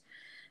edges.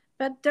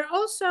 But they're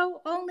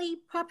also only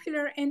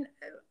popular in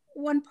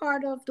one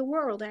part of the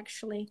world,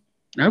 actually.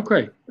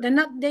 Okay.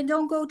 They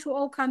don't go to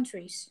all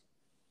countries.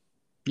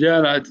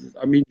 Yeah,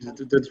 I mean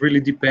that really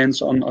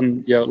depends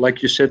on yeah,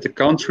 like you said, the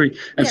country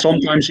and Yeah,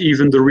 sometimes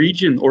even the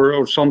region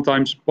or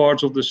sometimes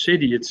parts of the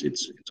city.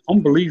 It's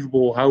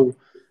unbelievable how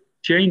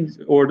change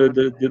or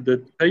the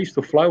taste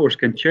of flowers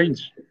can change.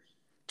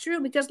 true,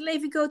 because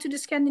if you go to the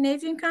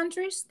Scandinavian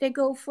countries, they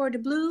go for the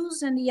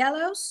blues and the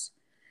yellows.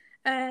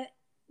 Uh,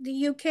 the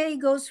UK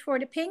goes for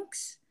the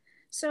pinks.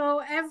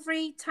 So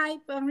every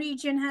type of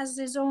region has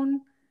its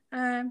own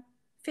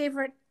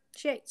favorite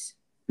shades.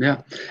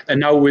 Yeah, and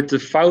now with the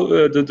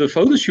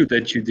photo shoot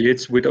that you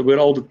did with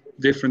all the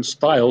different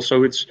styles,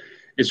 so it's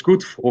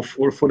good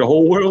for the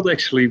whole world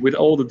actually with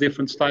all the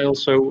different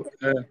styles. So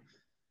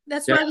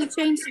That's yeah, why we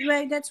changed.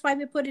 That's why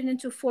we put it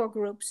into 4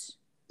 groups.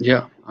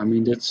 yeah, I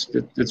mean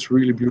that's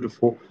really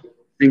beautiful.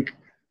 I think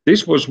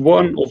this was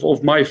one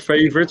of my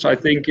favorites. I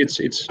think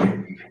it's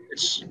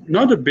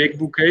not a big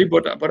bouquet,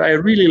 but I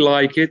really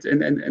like it,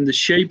 and the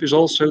shape is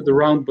also the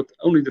round, but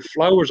only the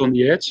flowers on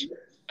the edge.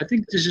 I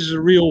think this is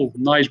a real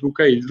nice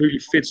bouquet. It really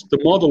fits the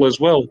model as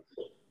well.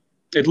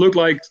 It looked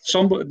like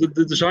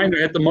the designer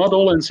had the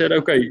model and said,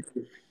 "Okay,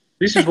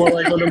 this is what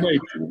I'm gonna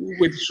make,"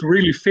 which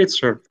really fits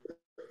her.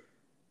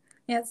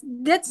 Yes,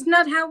 that's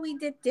not how we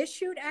did this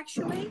shoot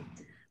actually.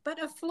 But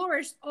a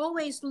florist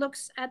always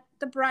looks at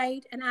the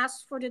bride and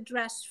asks for the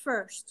dress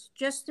first,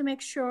 just to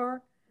make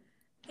sure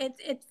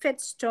it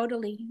fits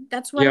totally.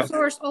 That's what a Yeah.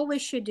 florist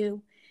always should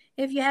do.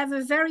 If you have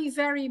a very,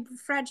 very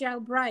fragile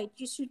bride,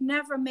 you should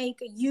never make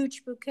a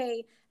huge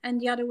bouquet and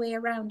the other way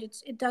around.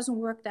 It doesn't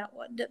work that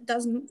way. That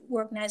doesn't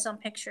work nice on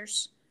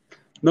pictures.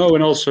 No,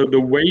 and also the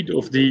weight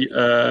of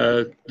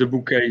the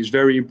bouquet is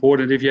very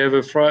important. If you have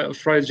a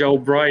fragile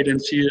bride and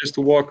she has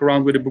to walk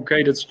around with a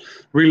bouquet that's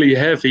really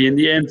heavy, in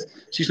the end,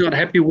 she's not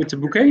happy with the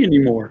bouquet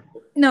anymore.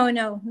 No,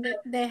 no,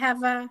 they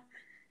have a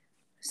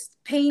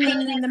pain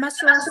in the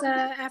muscles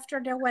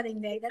after their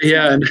wedding day. That's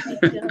Yeah, not and a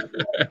big deal.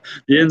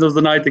 the end of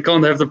the night they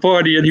can't have the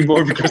party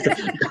anymore because they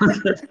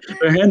can't have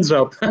their hands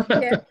up.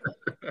 Yeah.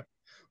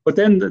 But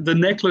then the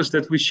necklace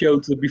that we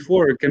showed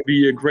before can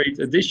be a great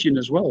addition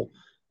as well.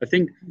 I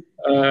think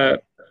uh,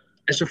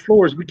 as a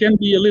florist, we can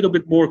be a little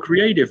bit more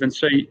creative and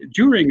say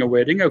during a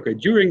wedding, okay,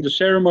 during the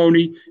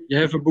ceremony, you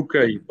have a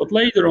bouquet. But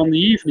later on the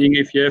evening,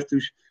 if you have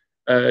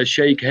to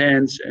shake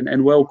hands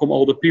and welcome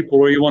all the people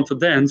or you want to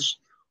dance,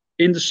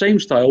 in the same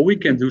style, we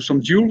can do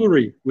some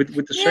jewelry with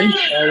the same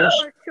Yeah, flowers.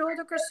 or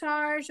shoulder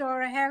corsage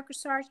or a hair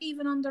corsage,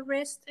 even on the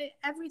wrist.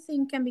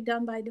 Everything can be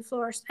done by the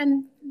florist,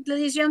 and the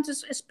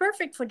Lysianthus is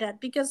perfect for that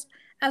because,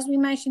 as we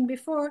mentioned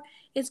before,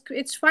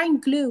 it's fine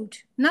glued,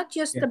 not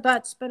just Yeah. the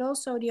buds but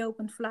also the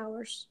open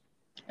flowers.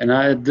 And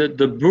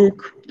the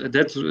book,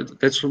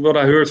 that's what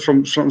I heard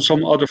from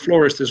some other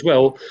florists as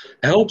well,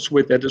 helps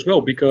with that as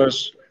well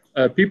because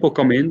people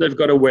come in, they've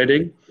got a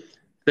wedding,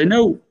 they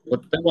know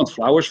what they want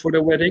flowers for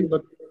their wedding,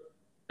 but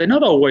they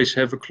not always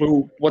have a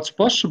clue what's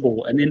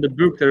possible. And in the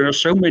book, there are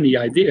so many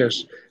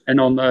ideas, and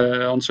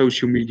on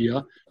social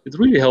media, it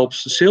really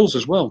helps the sales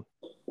as well.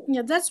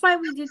 Yeah, that's why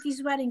we did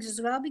these weddings as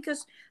well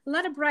because a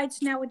lot of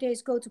brides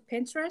nowadays go to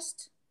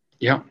Pinterest,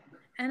 Yeah,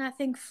 and I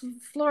think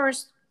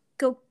florists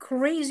go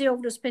crazy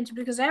over those Pinterest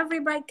because every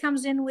bride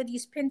comes in with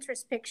these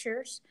Pinterest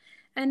pictures,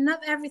 and not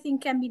everything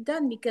can be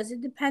done because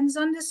it depends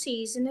on the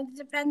season, it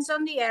depends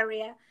on the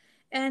area,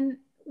 and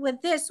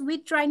with this, we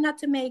try not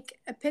to make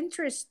a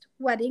Pinterest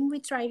wedding. We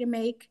try to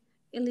make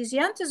a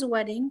Lysianthus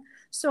wedding.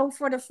 So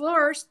for the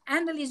florists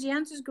and the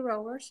Lysianthus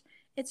growers,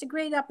 it's a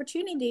great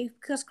opportunity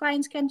because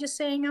clients can just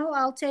say, "Oh,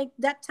 I'll take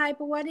that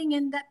type of wedding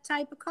in that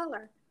type of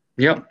color."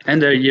 yeah,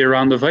 and they're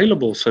year-round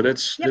available, so Yep.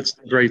 that's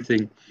the great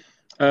thing.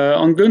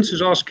 On Guns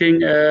is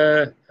asking,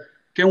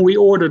 can we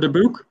order the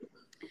book?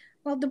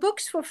 Well, the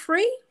book's for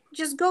free.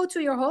 Just go to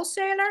your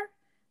wholesaler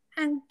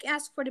and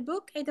ask for the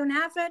book. I don't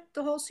have it.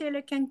 The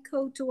wholesaler can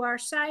go to our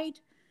site,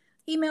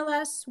 email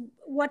us,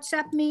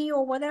 WhatsApp me,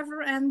 or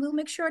whatever, and we'll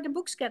make sure the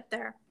books get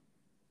there.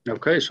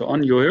 Okay, so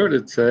on you heard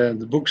it.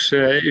 The books,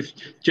 if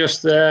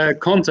just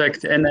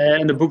contact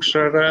and the books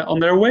are on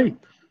their way.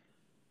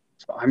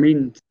 So I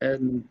mean,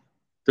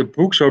 the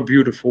books are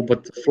beautiful,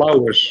 but the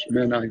flowers,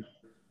 man, I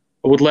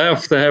would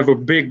love to have a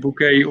big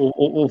bouquet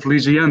of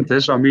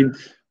Lysianthus. I mean,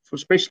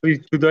 especially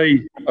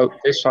today,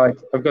 this side,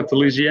 I've got the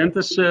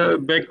Lysianthus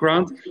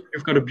background.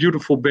 You've got a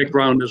beautiful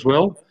background as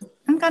well.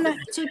 I'm gonna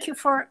take you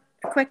for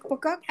a quick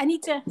book up. I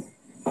need to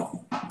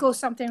go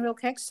something real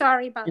quick.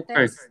 Sorry about Okay.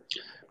 this.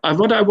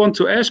 What I want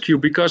to ask you,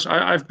 because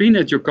I've been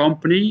at your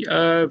company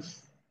a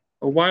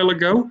while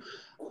ago,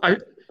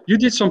 you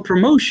did some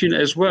promotion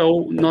as well,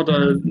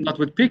 not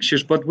with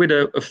pictures, but with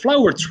a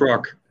flower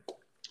truck.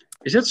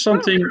 Is that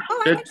something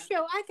Oh, that?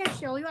 I can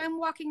show you. I'm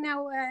walking now,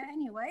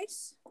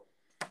 anyways.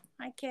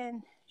 I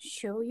can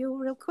show you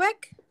real quick.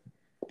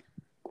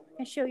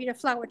 I show you the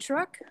flower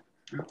truck.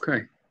 Okay.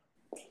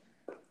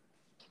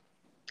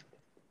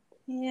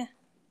 Yeah.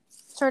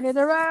 Turn it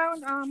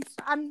around.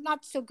 I'm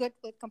not so good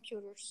with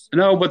computers.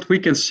 No, but we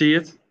can see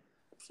it.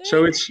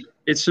 So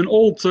it's an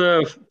old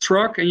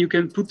truck, and you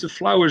can put the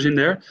flowers in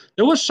there.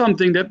 There was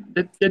something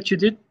that you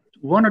did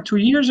 1 or 2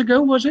 years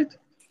ago, was it?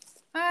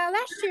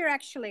 Last year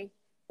actually.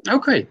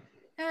 Okay.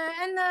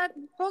 And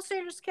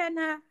wholesalers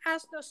can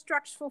ask those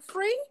trucks for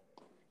free.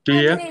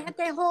 Yeah. And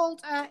they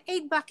hold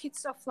 8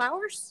 buckets of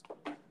flowers.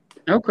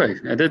 Okay.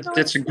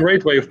 That's a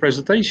great way of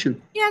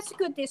presentation. Yeah, it's a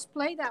good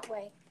display that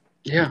way.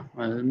 Yeah.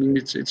 I mean,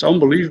 it's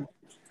unbelievable.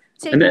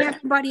 Taking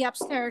everybody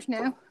upstairs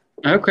now.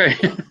 Okay.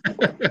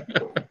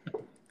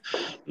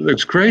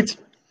 Looks great.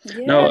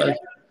 Yeah. Now,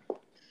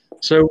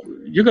 So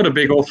you got a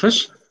big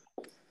office.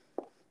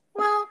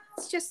 Well,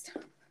 it's just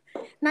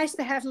nice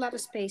to have a lot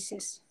of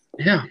spaces.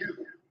 Yeah.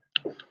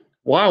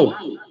 Wow.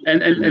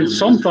 And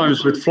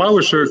sometimes with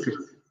Flower Circus,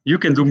 you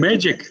can do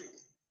magic.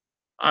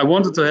 I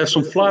wanted to have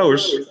some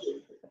flowers,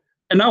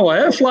 and now I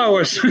have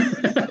flowers.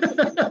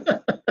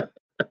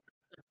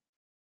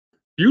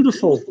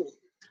 Beautiful.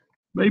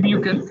 Maybe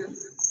you can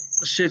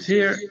sit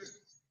here.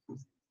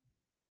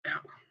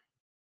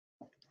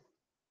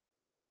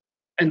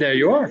 And there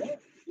you are.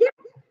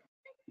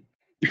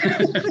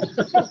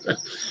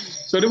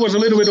 So there was a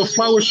little bit of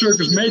Flower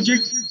Circus magic.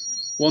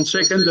 1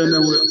 second, and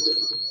then we'll...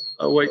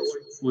 Oh, wait,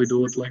 we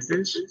do it like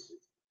this.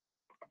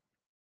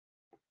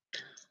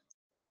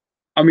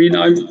 I mean,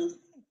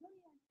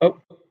 Oh,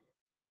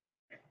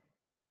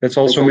 that's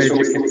also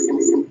magic.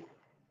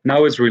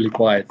 Now it's really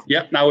quiet.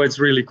 Yeah, now it's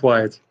really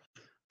quiet.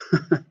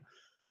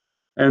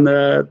 And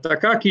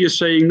Takaki is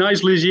saying,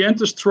 nice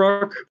Lysianthus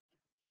truck.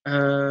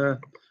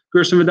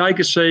 Kirsten van Dijk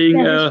is saying,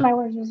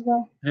 flowers as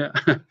well. Yeah,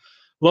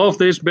 love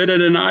this, better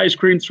than an ice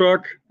cream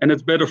truck. And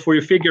it's better for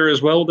your figure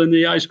as well than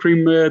the ice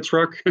cream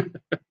truck.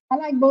 I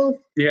like both.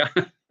 Yeah.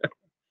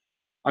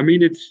 I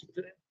mean,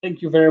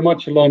 thank you very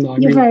much, Yolanda.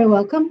 You're very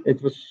welcome.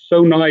 It was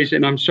so nice,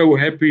 and I'm so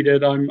happy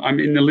that I'm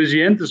in the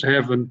Lysianthus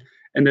heaven,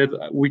 and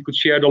that we could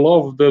share the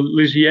love of the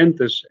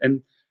Lysianthus.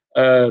 And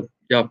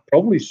yeah,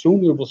 probably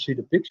soon we will see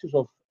the pictures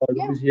of the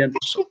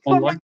Lysianthus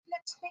online.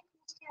 Let's make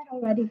this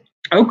already.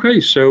 Okay,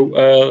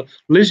 so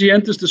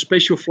Lysianthus, the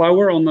special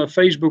flower, on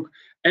Facebook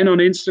and on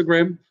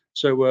Instagram.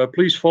 So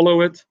please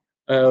follow it.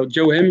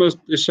 Joe Hammer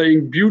is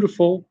saying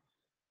beautiful,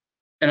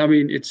 and I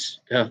mean it's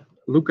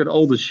look at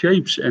all the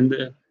shapes, and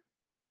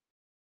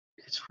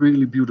it's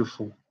really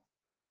beautiful,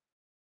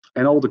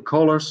 and all the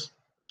colors.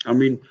 I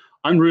mean,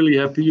 I'm really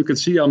happy. You can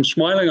see I'm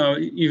smiling. I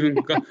even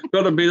got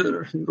a bit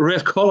of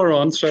red color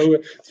on, so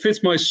it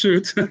fits my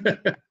suit.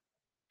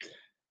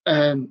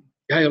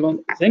 Yeah,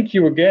 Yolanda, thank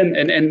you again,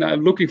 and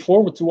I'm looking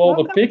forward to all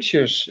the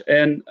pictures.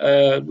 And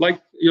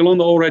like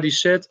Yolanda already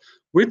said,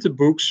 with the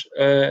books,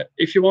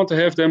 if you want to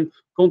have them,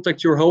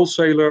 contact your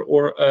wholesaler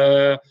or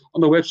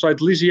on the website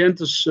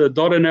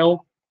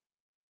lysianthus.nl,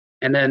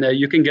 and then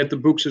you can get the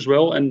books as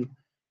well. And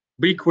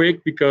be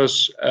quick,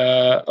 because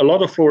a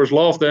lot of florists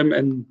love them,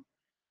 and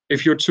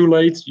if you're too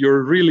late,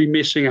 you're really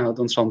missing out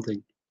on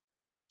something.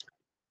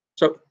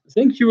 So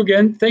thank you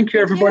again. Thank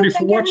you everybody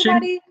for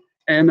watching.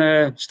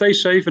 And stay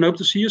safe, and hope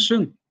to see you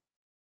soon.